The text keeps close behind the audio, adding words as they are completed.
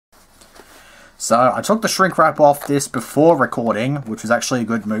So I took the shrink wrap off this before recording, which was actually a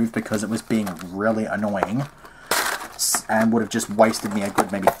good move because it was being really annoying. And would have just wasted me a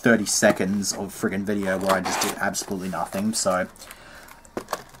good maybe 30 seconds of friggin' video where I just did absolutely nothing. So,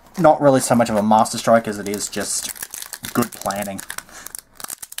 not really so much of a masterstroke as it is just good planning.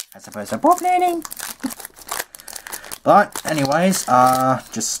 As opposed to poor planning. But, anyways,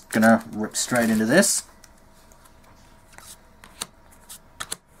 just gonna rip straight into this.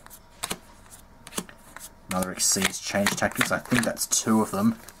 Another Xyz change tactics. I think that's 2 of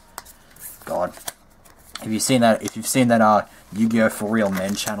them. God. If you've seen that Yu-Gi-Oh! For Real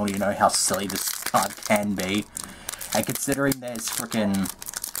Men channel, you know how silly this card can be. And considering there's frickin'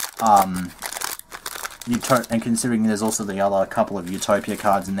 and considering there's also the other couple of Utopia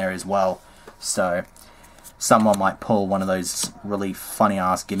cards in there as well, so someone might pull one of those really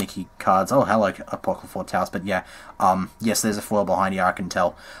funny-ass gimmicky cards. Oh, hello, Apocryphal Towers, but yeah, yes, there's a foil behind here, I can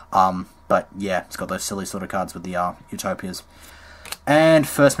tell. But yeah, it's got those silly sort of cards with the Utopias. And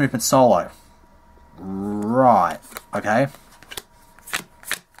first movement solo. Right, okay.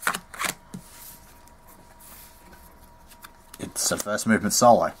 It's a first movement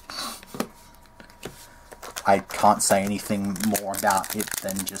solo. I can't say anything more about it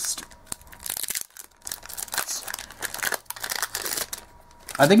than just...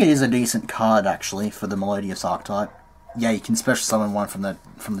 I think it is a decent card, actually, for the Melodious archetype. Yeah, you can special summon one from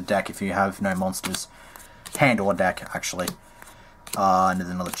the deck if you have no monsters. Hand or deck, actually. And there's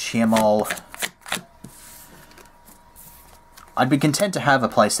another Chiamol. I'd be content to have a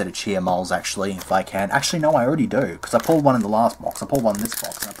playset of Chiamols, actually, if I can. Actually, no, I already do, because I pulled one in the last box, I pulled one in this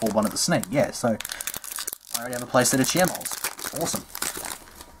box, and I pulled one at the Sneak. Yeah, so I already have a playset of Chiamols. Awesome.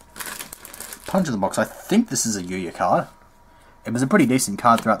 Punch in the box. I think this is a Yuya card. It was a pretty decent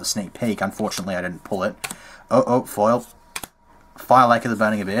card throughout the sneak peek. Unfortunately, I didn't pull it. Oh, foil. Fire Lake of the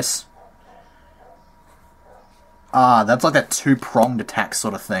Burning Abyss. Ah, that's like that 2-pronged attack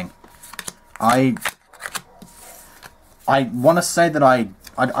sort of thing. I want to say that I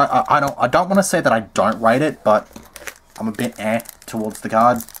don't want to say that I don't rate it, but I'm a bit towards the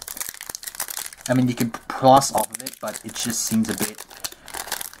card. I mean, you can plus off of it, but it just seems a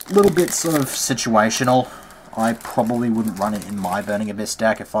little bit sort of situational. I probably wouldn't run it in my Burning Abyss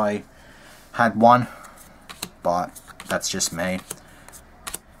deck if I had one, but that's just me.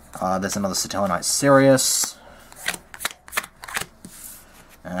 There's another Satellarknight Sirius.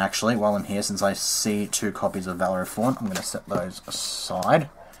 And actually, while I'm here, since I see 2 copies of Valor Font, I'm going to set those aside.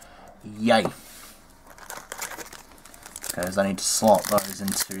 Yay! Because I need to slot those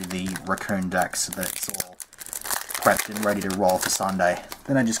into the Raccoon deck so that it's all prepped and ready to roll for Sunday.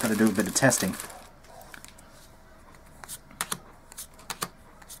 Then I just got to do a bit of testing.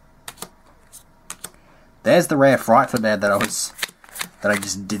 There's the rare Frightful Bear that I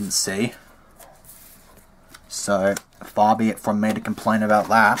just didn't see. So, far be it from me to complain about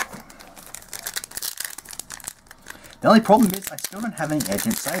that. The only problem is I still don't have any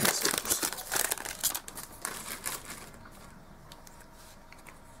Agent Sabers.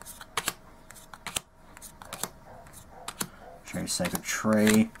 Cherry Sacred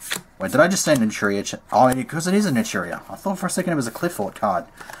Tree. Wait, did I just say Naturia? Oh, because it is a Naturia. I thought for a second it was a Clifford card.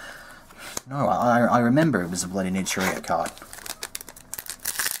 No, I remember it was a bloody Naturia card.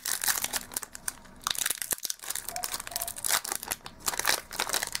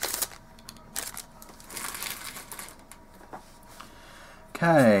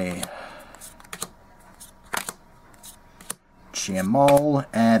 Okay. Chiamol,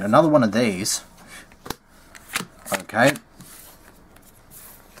 and another one of these. Okay.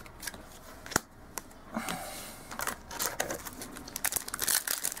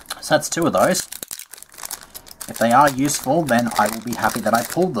 So that's 2 of those. If they are useful, then I will be happy that I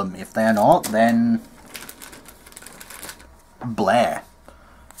pulled them. If they're not, then... Blair.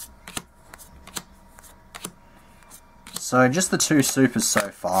 So just the 2 supers so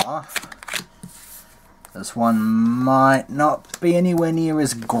far. This one might not be anywhere near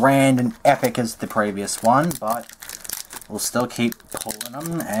as grand and epic as the previous one, but we'll still keep pulling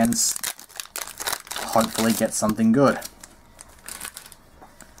them and hopefully get something good.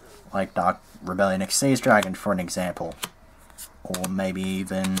 Like Dark Rebellion Xyz Dragon, for an example. Or maybe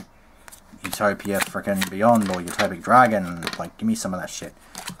even Utopia frickin' Beyond or Utopic Dragon. Like, give me some of that shit.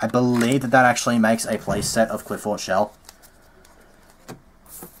 I believe that actually makes a playset of Clifford Shell.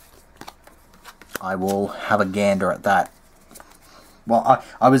 I will have a gander at that. Well,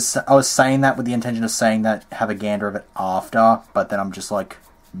 I was saying that with the intention of saying that, have a gander of it after, but then I'm just like,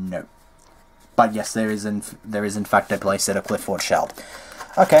 no. But yes, there is in fact a playset of Clifford Shell.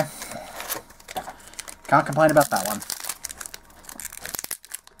 Okay. Can't complain about that one.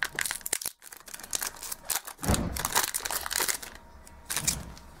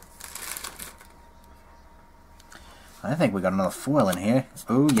 I think we got another foil in here.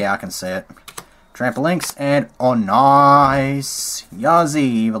 Oh, yeah, I can see it. Trample Links, and oh, nice! Yazi,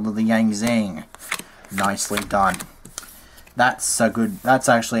 Evil of the Yang Zing. Nicely done. That's a good. That's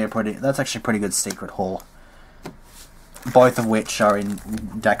actually a pretty good secret haul. Both of which are in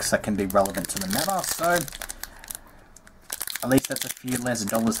decks that can be relevant to the meta, so at least that's a few less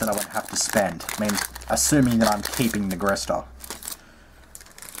dollars that I would have to spend. I mean, assuming that I'm keeping the Grista,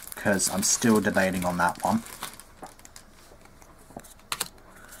 because I'm still debating on that one.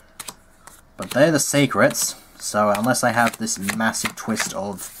 But they're the secrets, so unless I have this massive twist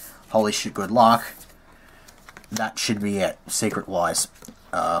of holy shit good luck, that should be it, secret-wise.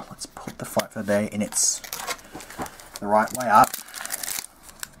 Let's put the Fight for the Day in the right way up.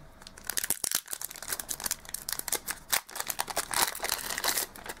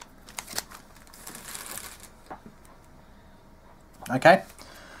 Okay,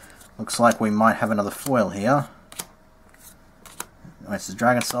 looks like we might have another foil here. This is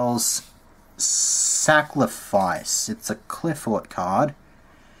Dragon Souls Sacrifice. It's a Cliffort card.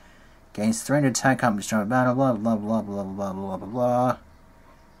 Gains 300 attack, can't be strong battle, blah blah blah blah blah blah blah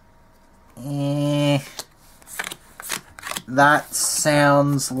blah. That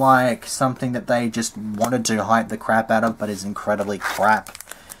sounds like something that they just wanted to hype the crap out of, but is incredibly crap.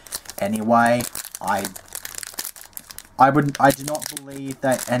 Anyway, I do not believe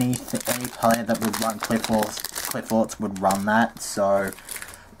that any player that would run Clifforts would run that, so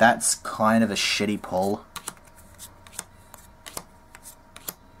that's kind of a shitty pull.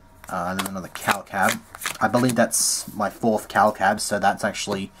 There's another Calcab. I believe that's my 4th Calcab, so that's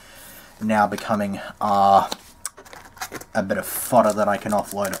actually now becoming a bit of fodder that I can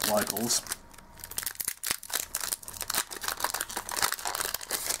offload at locals.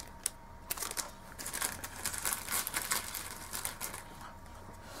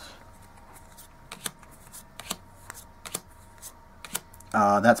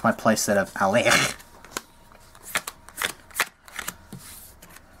 That's my playset of Alec.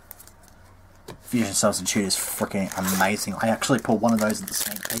 Fusion Substitute is freaking amazing. I actually pulled one of those at the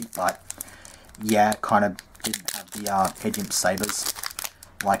sneak peek, but yeah, kind of didn't have the Edgimp Sabers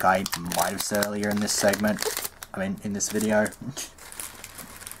like I might have said earlier in this segment. I mean, in this video.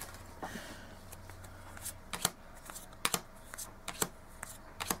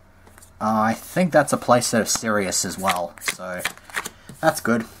 I think that's a playset of Sirius as well, so that's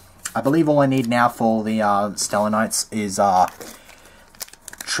good. I believe all I need now for the Stellar Knights is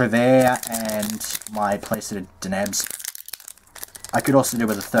Trevere and my playset of Denebs. I could also do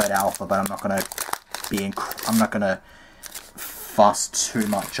with a 3rd Alpha, but I'm not gonna fuss too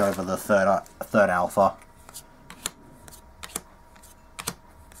much over the third Alpha.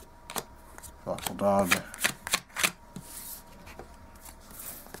 Thoughtful Dog.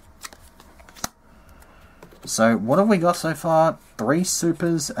 So, what have we got so far? 3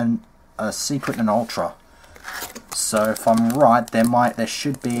 supers and a secret and ultra. So, if I'm right, there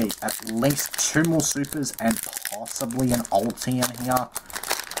should be at least 2 more supers and possibly an ulti in here.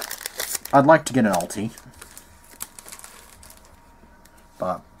 I'd like to get an ulti,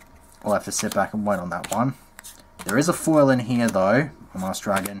 but we'll have to sit back and wait on that one. There is a foil in here, though. A Master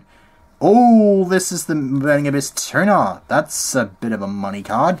Dragon. Oh, this is the Burning Abyss Tuner. That's a bit of a money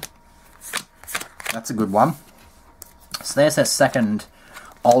card. That's a good one. So there's that second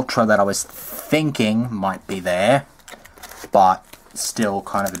ultra that I was thinking might be there, but still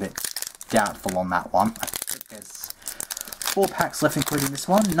kind of a bit doubtful on that one. I think there's 4 packs left including this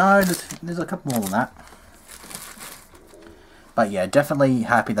one. No, there's a couple more than that. But yeah, definitely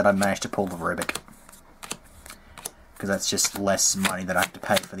happy that I managed to pull the Rubik, because that's just less money that I have to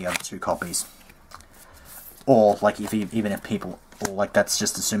pay for the other 2 copies. Or like even if people, or like that's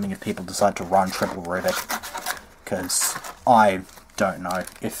just assuming if people decide to run triple Rubik, because I don't know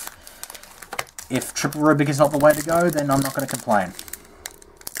if triple Rubik is not the way to go, then I'm not going to complain.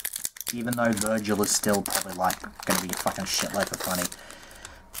 Even though Virgil is still probably like going to be a fucking shitload of money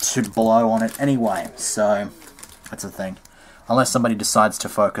to blow on it anyway. So that's the thing. Unless somebody decides to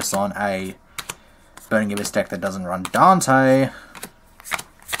focus on a Burning Abyss deck that doesn't run Dante,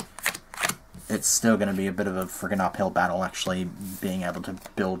 it's still going to be a bit of a friggin' uphill battle actually being able to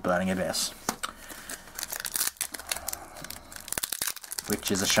build Burning Abyss. Which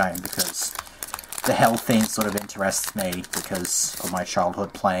is a shame, because the hell theme sort of interests me because of my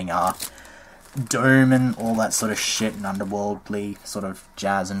childhood playing Doom and all that sort of shit and underworldly sort of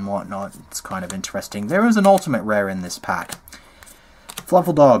jazz and whatnot. It's kind of interesting. There is an ultimate rare in this pack.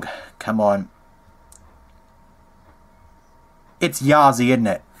 Fluffle Dog, come on. It's Yazi, isn't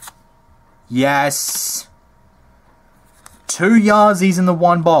it? Yes! 2 Yazis in the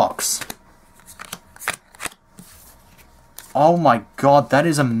one box. Oh my god, that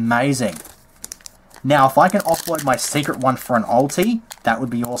is amazing. Now, if I can offload my secret one for an ulti, that would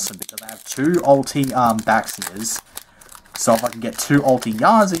be awesome, because I have 2 ulti Baxias. So if I can get 2 ulti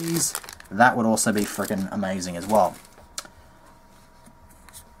Yazis, that would also be freaking amazing as well.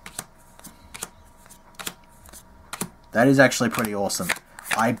 That is actually pretty awesome.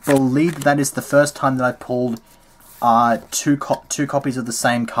 I believe that is the first time that I pulled two copies of the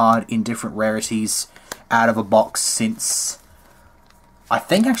same card in different rarities out of a box since... I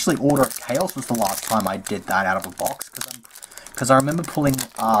think actually Order of Chaos was the last time I did that out of a box, because I remember pulling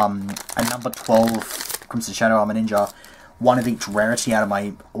a number 12 Crimson Shadow Armor Ninja, one of each rarity out of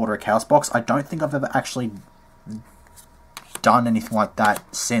my Order of Chaos box. I don't think I've ever actually done anything like that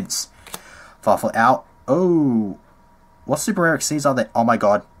since. Farfel out. Oh, what super rare XCs are there? Oh my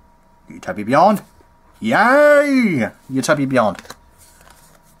god. Utopia Beyond. Yay! Utopia Beyond.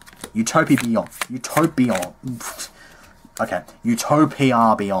 Utopia Beyond. Utopia. Okay.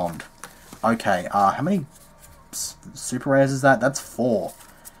 Utopia Beyond. Okay, how many super rares is that? That's 4.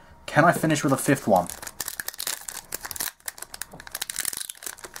 Can I finish with a 5th one?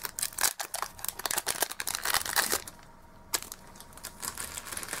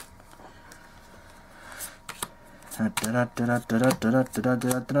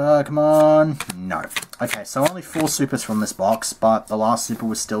 Come on. No. Okay, so only 4 supers from this box, but the last super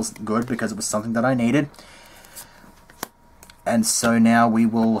was still good because it was something that I needed. And so now we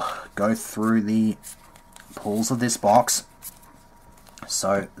will go through the pulls of this box.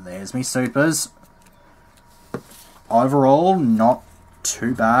 So there's me supers. Overall, not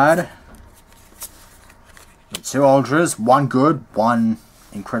too bad. 2 ultras, 1 good, 1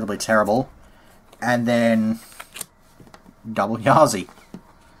 incredibly terrible. And then double Yazi.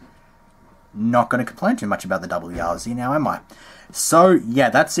 Not going to complain too much about the double Yazi now, am I? So, yeah,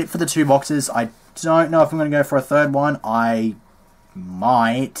 that's it for the 2 boxes. I don't know if I'm going to go for a 3rd one. I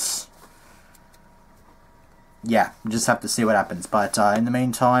might. Yeah, just have to see what happens. But in the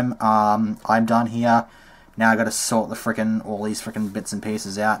meantime, I'm done here. Now I got to sort the all these bits and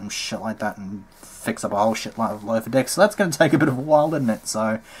pieces out and shit like that and fix up a whole shit load of decks. So that's going to take a bit of a while, isn't it?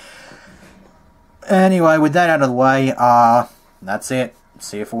 So, anyway, with that out of the way, that's it.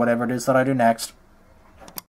 See you for whatever it is that I do next.